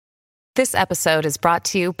This episode is brought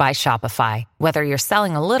to you by Shopify. Whether you're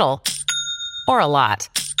selling a little or a lot,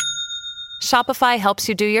 Shopify helps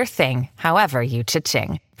you do your thing, however you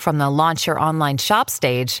cha-ching. From the launch your online shop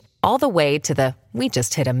stage, all the way to the we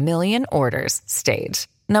just hit 1 million orders stage.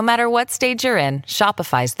 No matter what stage you're in,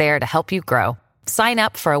 Shopify's there to help you grow. Sign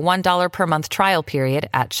up for a $1 per month trial period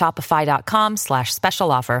at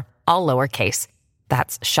shopify.com/special offer, all lowercase.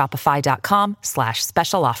 That's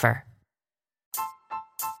shopify.com/special offer.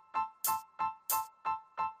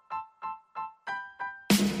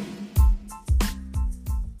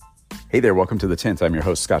 Hey there, welcome to The Tint. I'm your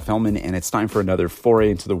host, Scott Fellman, and it's time for another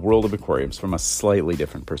foray into the world of aquariums from a slightly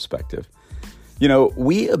different perspective. You know,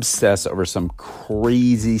 we obsess over some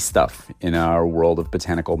crazy stuff in our world of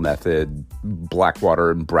botanical method,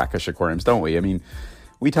 blackwater, and brackish aquariums, don't we? I mean,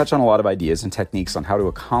 we touch on a lot of ideas and techniques on how to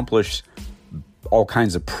accomplish all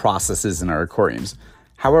kinds of processes in our aquariums.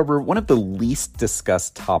 However, one of the least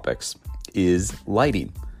discussed topics is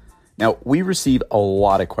lighting. Now, we receive a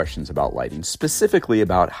lot of questions about lighting, specifically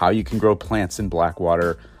about how you can grow plants in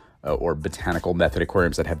blackwater or botanical method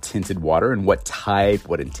aquariums that have tinted water, and what type,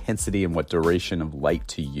 what intensity, and what duration of light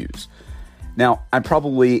to use. Now, I'm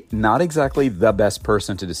probably not exactly the best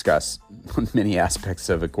person to discuss many aspects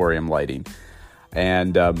of aquarium lighting.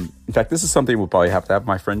 And in fact, this is something we'll probably have to have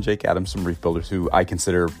my friend Jake Adams from Reef Builders, who I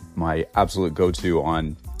consider my absolute go-to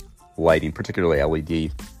on lighting, particularly LED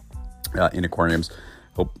in aquariums.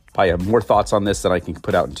 He'll probably have more thoughts on this than I can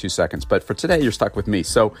put out in 2 seconds. But for today, you're stuck with me.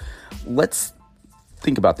 So let's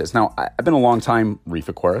think about this. Now, I've been a long time reef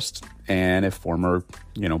aquarist and a former,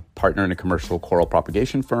 partner in a commercial coral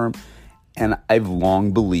propagation firm. And I've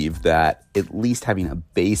long believed that at least having a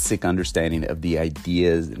basic understanding of the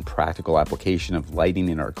ideas and practical application of lighting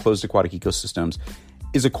in our closed aquatic ecosystems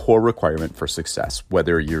is a core requirement for success,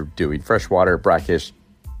 whether you're doing freshwater, brackish,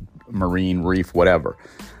 marine, reef, whatever.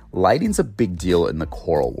 Lighting's a big deal in the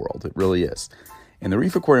coral world. It really is. In the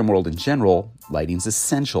reef aquarium world in general, lighting's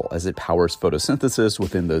essential as it powers photosynthesis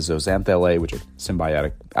within the zooxanthellae, which are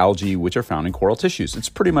symbiotic algae, which are found in coral tissues. It's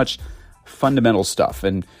pretty much fundamental stuff.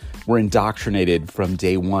 And we're indoctrinated from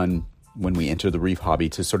day one when we enter the reef hobby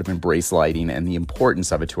to sort of embrace lighting and the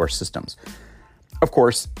importance of it to our systems. Of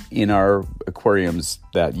course, in our aquariums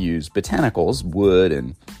that use botanicals, wood,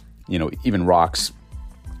 and even rocks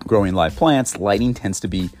growing live plants, lighting tends to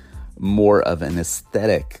be more of an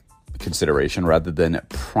aesthetic consideration rather than a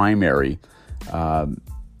primary,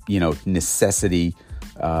 necessity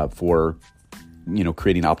for,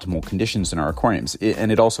 creating optimal conditions in our aquariums.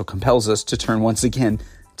 And it also compels us to turn once again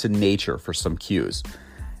to nature for some cues.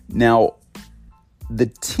 Now, the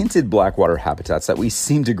tinted blackwater habitats that we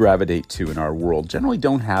seem to gravitate to in our world generally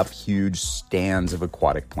don't have huge stands of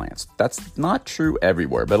aquatic plants. That's not true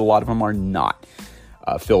everywhere, but a lot of them are not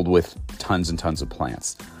filled with tons and tons of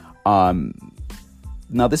plants.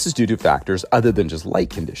 Now, this is due to factors other than just light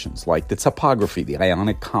conditions, like the topography, the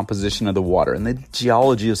ionic composition of the water, and the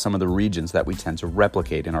geology of some of the regions that we tend to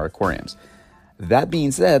replicate in our aquariums. That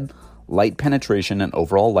being said, light penetration and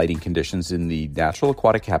overall lighting conditions in the natural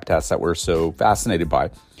aquatic habitats that we're so fascinated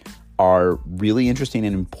by are really interesting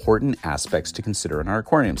and important aspects to consider in our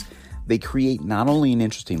aquariums. They create not only an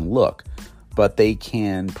interesting look, but they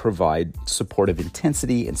can provide supportive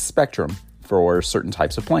intensity and spectrum for certain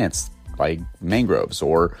types of plants, like mangroves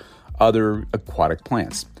or other aquatic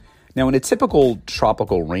plants. Now, in a typical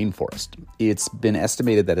tropical rainforest, it's been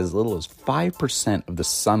estimated that as little as 5% of the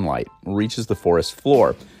sunlight reaches the forest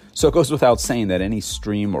floor. So it goes without saying that any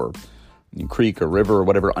stream or creek or river or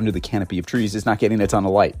whatever under the canopy of trees is not getting a ton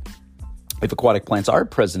of light. If aquatic plants are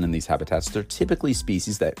present in these habitats, they're typically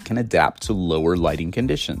species that can adapt to lower lighting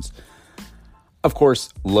conditions. Of course,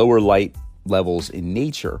 lower light levels in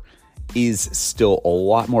nature is still a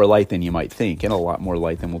lot more light than you might think, and a lot more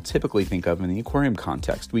light than we'll typically think of in the aquarium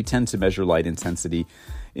context. We tend to measure light intensity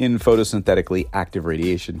in photosynthetically active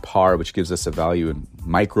radiation, PAR, which gives us a value in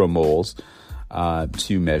micromoles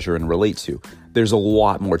to measure and relate to. There's a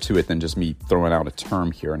lot more to it than just me throwing out a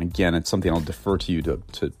term here. And again, it's something I'll defer to you to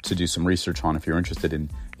do some research on if you're interested in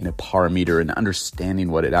a PAR meter and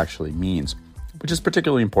understanding what it actually means, which is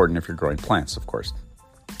particularly important if you're growing plants, of course.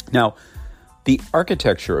 Now, the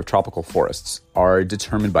architecture of tropical forests are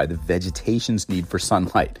determined by the vegetation's need for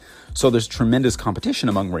sunlight. So there's tremendous competition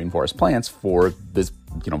among rainforest plants for this,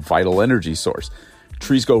 vital energy source.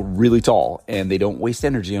 Trees go really tall, and they don't waste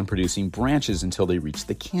energy on producing branches until they reach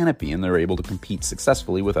the canopy, and they're able to compete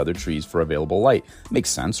successfully with other trees for available light.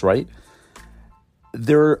 Makes sense, right?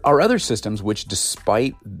 There are other systems which,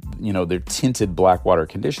 despite, their tinted blackwater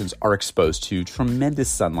conditions, are exposed to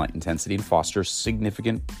tremendous sunlight intensity and foster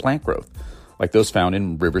significant plant growth, like those found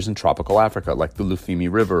in rivers in tropical Africa, like the Lufimi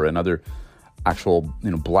River and other actual,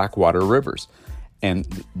 blackwater rivers.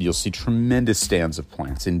 And you'll see tremendous stands of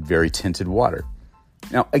plants in very tinted water.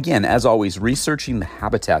 Now, again, as always, researching the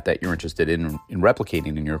habitat that you're interested in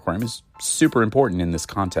replicating in your aquarium is super important in this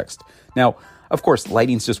context. Now, of course,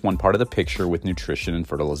 lighting's just one part of the picture, with nutrition and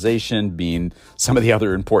fertilization being some of the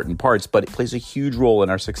other important parts, but it plays a huge role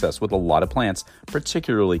in our success with a lot of plants,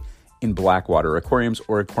 particularly in blackwater aquariums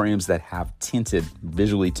or aquariums that have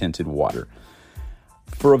visually tinted water.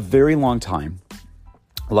 For a very long time,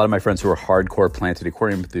 a lot of my friends who are hardcore planted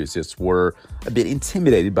aquarium enthusiasts were a bit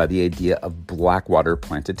intimidated by the idea of blackwater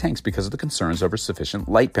planted tanks because of the concerns over sufficient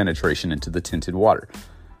light penetration into the tinted water.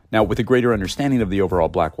 Now, with a greater understanding of the overall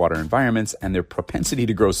blackwater environments and their propensity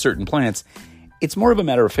to grow certain plants, it's more of a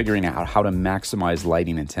matter of figuring out how to maximize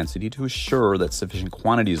lighting intensity to assure that sufficient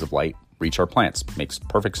quantities of light reach our plants. Makes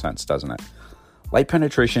perfect sense, doesn't it? Light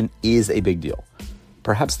penetration is a big deal.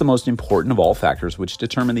 Perhaps the most important of all factors which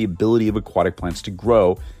determine the ability of aquatic plants to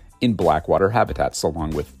grow in blackwater habitats,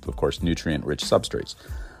 along with, of course, nutrient-rich substrates.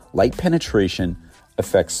 Light penetration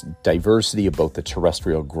affects diversity of both the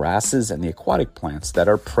terrestrial grasses and the aquatic plants that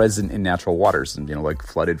are present in natural waters, and like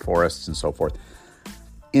flooded forests and so forth.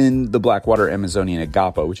 In the blackwater Amazonian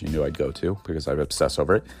agapo, which you knew I'd go to because I obsess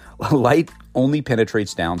over it, light only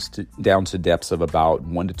penetrates down to depths of about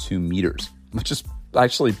 1 to 2 meters, which is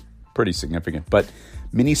actually pretty significant. But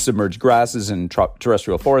many submerged grasses and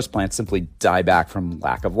terrestrial forest plants simply die back from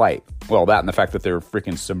lack of light. Well, that and the fact that they're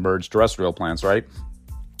freaking submerged terrestrial plants, right?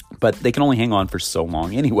 But they can only hang on for so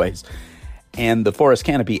long anyways. And the forest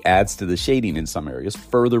canopy adds to the shading in some areas,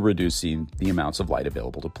 further reducing the amounts of light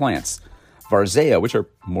available to plants. Varzea, which are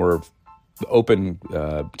more open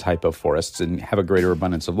type of forests and have a greater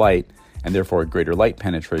abundance of light, and therefore a greater light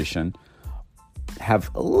penetration,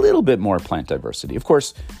 have a little bit more plant diversity. Of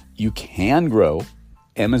course, you can grow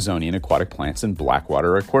Amazonian aquatic plants in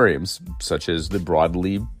blackwater aquariums, such as the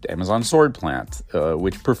broadleaved Amazon sword plant,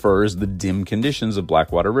 which prefers the dim conditions of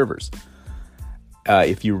blackwater rivers.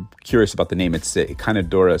 If you're curious about the name, it's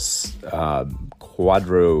Echinodorus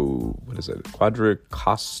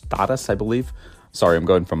quadricostatus, I believe. Sorry, I'm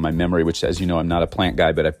going from my memory, which, as you know, I'm not a plant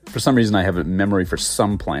guy, but for some reason I have a memory for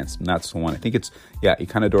some plants, and that's the one. I think it's,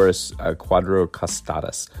 Echinodorus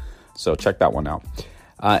quadricostatus. So check that one out.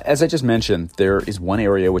 As I just mentioned, there is one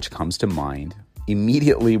area which comes to mind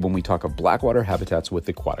immediately when we talk of blackwater habitats with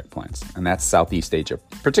aquatic plants, and that's Southeast Asia,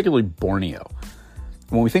 particularly Borneo.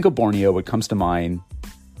 When we think of Borneo, what comes to mind,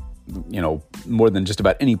 more than just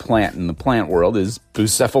about any plant in the plant world, is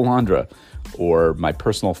Bucephalandra, or my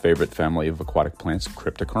personal favorite family of aquatic plants,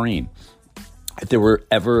 Cryptocoryne. If there were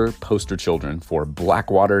ever poster children for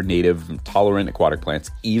blackwater, native, tolerant aquatic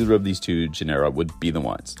plants, either of these two genera would be the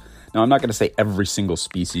ones. Now, I'm not going to say every single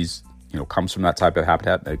species, comes from that type of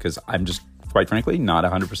habitat, because I'm just, quite frankly, not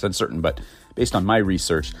 100% certain. But based on my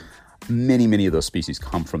research, many of those species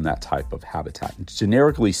come from that type of habitat.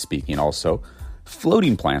 Generically speaking, also,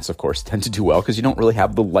 floating plants, of course, tend to do well because you don't really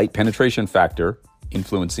have the light penetration factor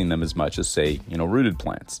influencing them as much as, say, rooted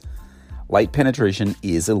plants. Light penetration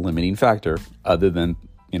is a limiting factor, other than,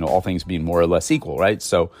 all things being more or less equal, right?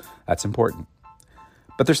 So that's important.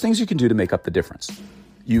 But there's things you can do to make up the difference.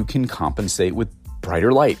 You can compensate with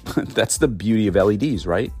brighter light. That's the beauty of LEDs,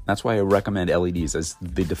 right? That's why I recommend LEDs as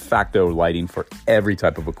the de facto lighting for every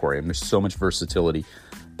type of aquarium. There's so much versatility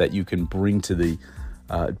that you can bring to the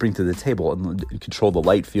table and control the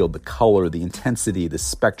light field, the color, the intensity, the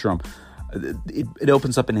spectrum. It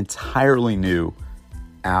opens up an entirely new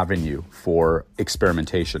avenue for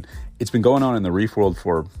experimentation. It's been going on in the reef world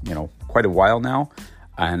for, quite a while now,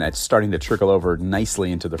 and it's starting to trickle over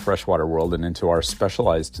nicely into the freshwater world and into our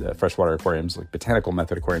specialized freshwater aquariums, like botanical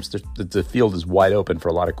method aquariums. The field is wide open for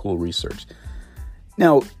a lot of cool research.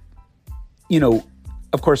 Now,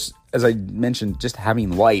 of course, as I mentioned, just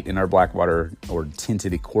having light in our blackwater or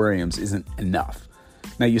tinted aquariums isn't enough.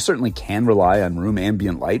 Now, you certainly can rely on room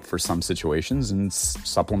ambient light for some situations and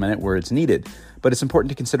supplement it where it's needed, but it's important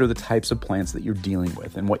to consider the types of plants that you're dealing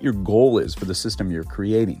with and what your goal is for the system you're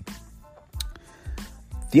creating.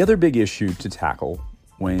 The other big issue to tackle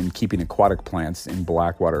when keeping aquatic plants in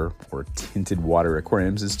blackwater or tinted water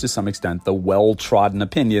aquariums is, to some extent, the well-trodden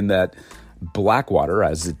opinion that blackwater,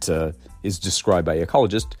 as it is described by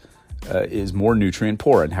ecologists, is more nutrient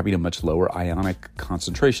poor and having a much lower ionic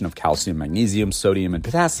concentration of calcium, magnesium, sodium, and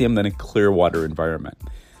potassium than a clear water environment.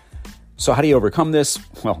 So how do you overcome this?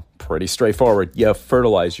 Well, pretty straightforward. You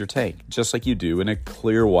fertilize your tank, just like you do in a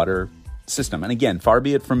clear water system. And again, far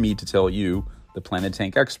be it from me to tell you, the planted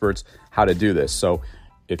tank experts, how to do this. So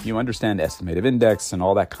if you understand estimative index and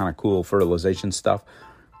all that kind of cool fertilization stuff,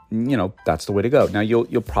 that's the way to go. Now,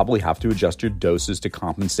 you'll probably have to adjust your doses to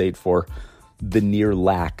compensate for the near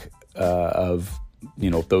lack of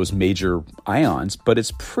those major ions, but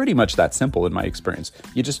it's pretty much that simple in my experience.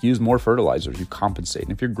 You just use more fertilizers, you compensate.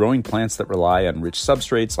 And if you're growing plants that rely on rich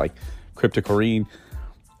substrates like cryptococcine,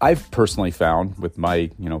 I've personally found with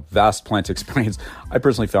my vast plant experience, I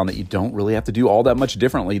personally found that you don't really have to do all that much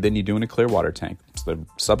differently than you do in a clear water tank. So the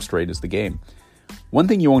substrate is the game. One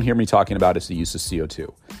thing you won't hear me talking about is the use of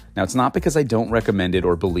CO2. Now, it's not because I don't recommend it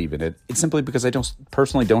or believe in it. It's simply because I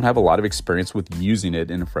personally don't have a lot of experience with using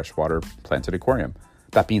it in a freshwater planted aquarium.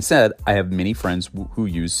 That being said, I have many friends who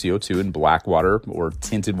use CO2 in black water or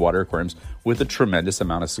tinted water aquariums with a tremendous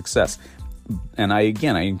amount of success. And I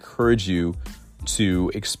encourage you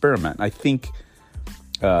to experiment. I think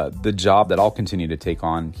the job that I'll continue to take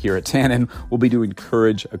on here at Tannen will be to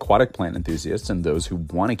encourage aquatic plant enthusiasts and those who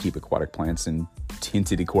want to keep aquatic plants in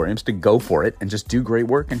tinted aquariums to go for it and just do great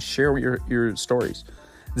work and share your stories.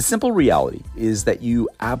 The simple reality is that you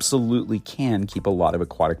absolutely can keep a lot of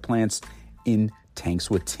aquatic plants in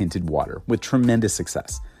tanks with tinted water with tremendous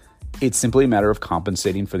success. It's simply a matter of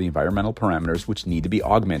compensating for the environmental parameters which need to be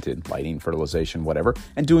augmented, lighting, fertilization, whatever,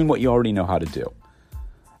 and doing what you already know how to do.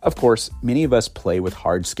 Of course, many of us play with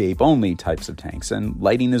hardscape only types of tanks, and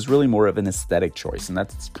lighting is really more of an aesthetic choice, and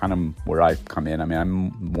that's kind of where I come in. I mean,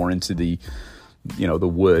 I'm more into the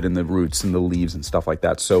wood and the roots and the leaves and stuff like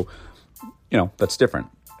that. So, that's different.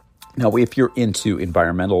 Now, if you're into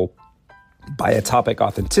environmental biotopic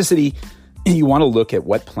authenticity, you want to look at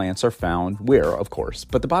what plants are found where, of course.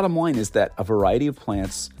 But the bottom line is that a variety of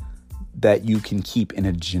plants that you can keep in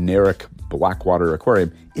a generic blackwater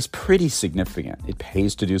aquarium is pretty significant. It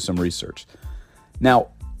pays to do some research. Now,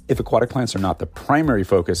 if aquatic plants are not the primary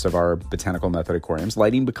focus of our botanical method aquariums,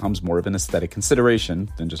 lighting becomes more of an aesthetic consideration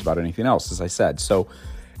than just about anything else, as I said. So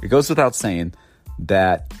it goes without saying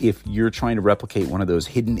that if you're trying to replicate one of those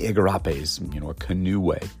hidden igarapes, a canoe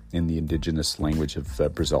way in the indigenous language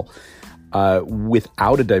of Brazil,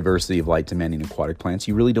 without a diversity of light-demanding aquatic plants,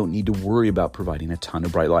 you really don't need to worry about providing a ton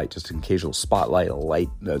of bright light. Just an occasional spotlight,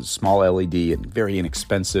 a small LED, and very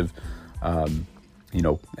inexpensive,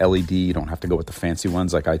 LED. You don't have to go with the fancy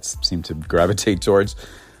ones like I seem to gravitate towards.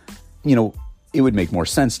 It would make more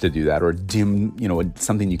sense to do that, or dim,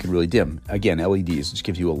 something you can really dim. Again, LEDs just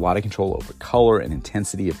gives you a lot of control over color and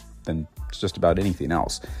intensity than just about anything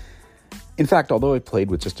else. In fact, although I've played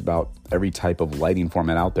with just about every type of lighting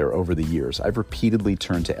format out there over the years, I've repeatedly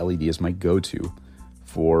turned to LED as my go-to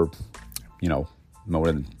for, more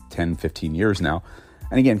than 10, 15 years now.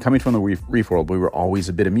 And again, coming from the reef world, we were always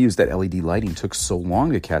a bit amused that LED lighting took so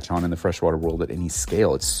long to catch on in the freshwater world at any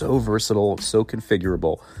scale. It's so versatile, so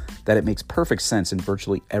configurable, that it makes perfect sense in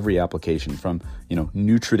virtually every application, from,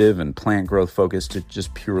 nutritive and plant growth focus to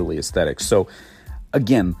just purely aesthetic. So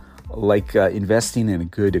again, like investing in a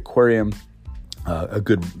good aquarium, a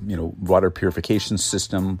good water purification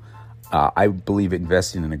system, I believe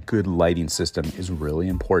investing in a good lighting system is really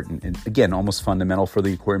important, and again, almost fundamental for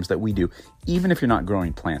the aquariums that we do, even if you're not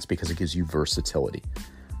growing plants, because it gives you versatility.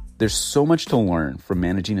 There's so much to learn from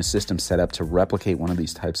managing a system set up to replicate one of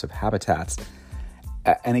these types of habitats.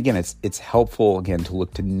 And again, it's helpful again to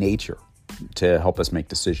look to nature to help us make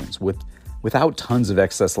decisions. Without tons of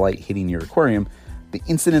excess light hitting your aquarium, the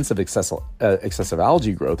incidence of excessive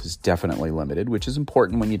algae growth is definitely limited, which is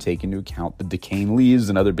important when you take into account the decaying leaves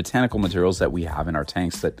and other botanical materials that we have in our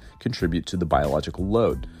tanks that contribute to the biological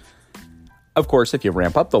load. Of course, if you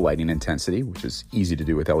ramp up the lighting intensity, which is easy to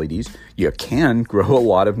do with LEDs, you can grow a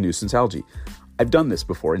lot of nuisance algae. I've done this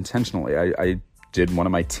before intentionally. I did one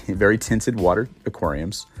of my very tinted water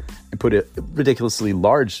aquariums and put a ridiculously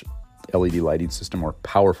large LED lighting system, or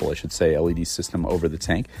powerful, I should say, LED system over the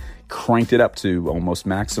tank, cranked it up to almost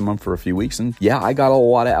maximum for a few weeks, and I got a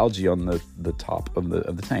lot of algae on the top of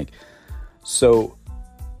the tank. So,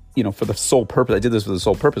 for the sole purpose, I did this for the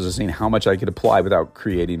sole purpose of seeing how much I could apply without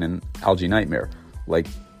creating an algae nightmare.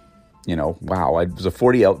 Wow, it was a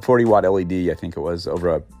 40 watt LED, I think it was,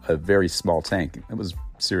 over a very small tank. It was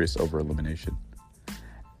serious over elimination.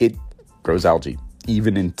 It grows algae,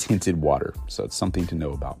 even in tinted water, so it's something to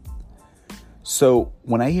know about. So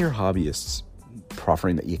when I hear hobbyists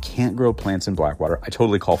proffering that you can't grow plants in blackwater, I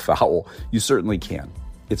totally call foul. You certainly can.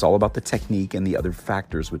 It's all about the technique and the other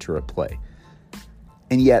factors which are at play.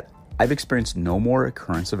 And yet, I've experienced no more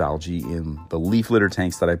occurrence of algae in the leaf litter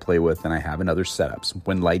tanks that I play with than I have in other setups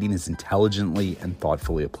when lighting is intelligently and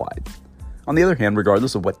thoughtfully applied. On the other hand,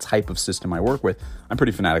 regardless of what type of system I work with, I'm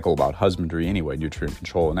pretty fanatical about husbandry anyway, nutrient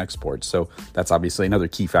control and export, so that's obviously another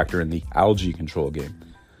key factor in the algae control game.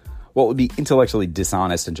 Well, it would be intellectually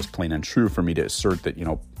dishonest and just plain untrue for me to assert that,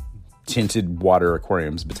 tinted water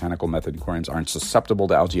aquariums, botanical method aquariums, aren't susceptible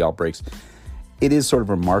to algae outbreaks, it is sort of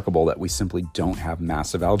remarkable that we simply don't have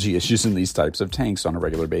massive algae issues in these types of tanks on a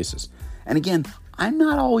regular basis. And again, I'm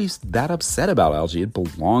not always that upset about algae. It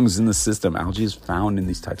belongs in the system. Algae is found in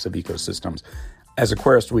these types of ecosystems. As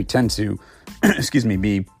aquarists, we tend to,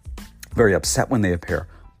 be very upset when they appear,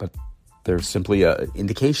 but there's simply an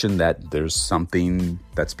indication that there's something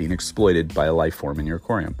that's being exploited by a life form in your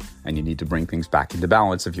aquarium, and you need to bring things back into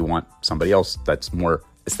balance if you want somebody else that's more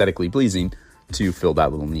aesthetically pleasing to fill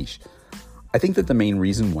that little niche. I think that the main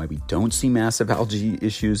reason why we don't see massive algae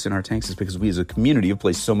issues in our tanks is because we as a community have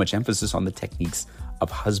placed so much emphasis on the techniques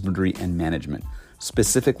of husbandry and management,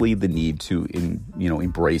 specifically the need to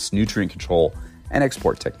embrace nutrient control and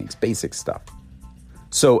export techniques, basic stuff.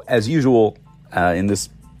 So as usual, in this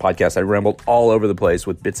podcast, I rambled all over the place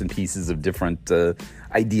with bits and pieces of different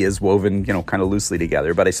ideas woven, kind of loosely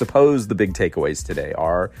together. But I suppose the big takeaways today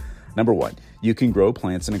are, number one, you can grow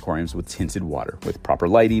plants in aquariums with tinted water with proper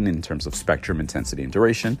lighting in terms of spectrum, intensity, and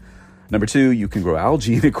duration. Number two, you can grow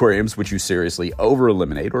algae in aquariums which you seriously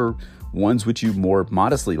over-eliminate, or ones which you more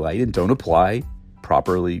modestly light and don't apply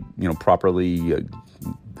properly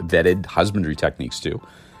vetted husbandry techniques to.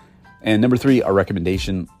 And number three, our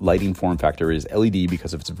recommendation lighting form factor is LED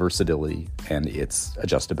because of its versatility and its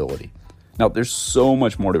adjustability. Now, there's so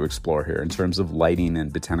much more to explore here in terms of lighting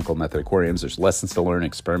and botanical method aquariums. There's lessons to learn,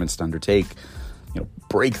 experiments to undertake,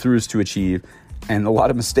 breakthroughs to achieve, and a lot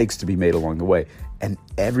of mistakes to be made along the way. And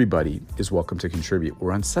everybody is welcome to contribute.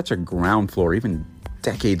 We're on such a ground floor, even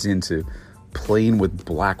decades into playing with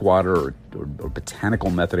black water or botanical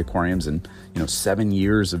method aquariums, and 7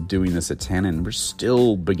 years of doing this at Tannin, and we're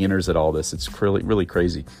still beginners at all this. It's really, really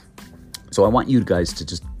crazy. So I want you guys to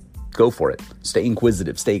just go for it. Stay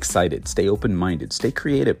inquisitive, stay excited, stay open-minded, stay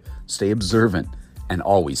creative, stay observant, and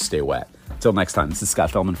always stay wet. Till next time, this is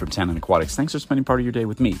Scott Fellman from Tannin Aquatics. Thanks for spending part of your day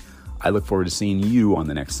with me. I look forward to seeing you on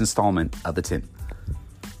the next installment of The Tin.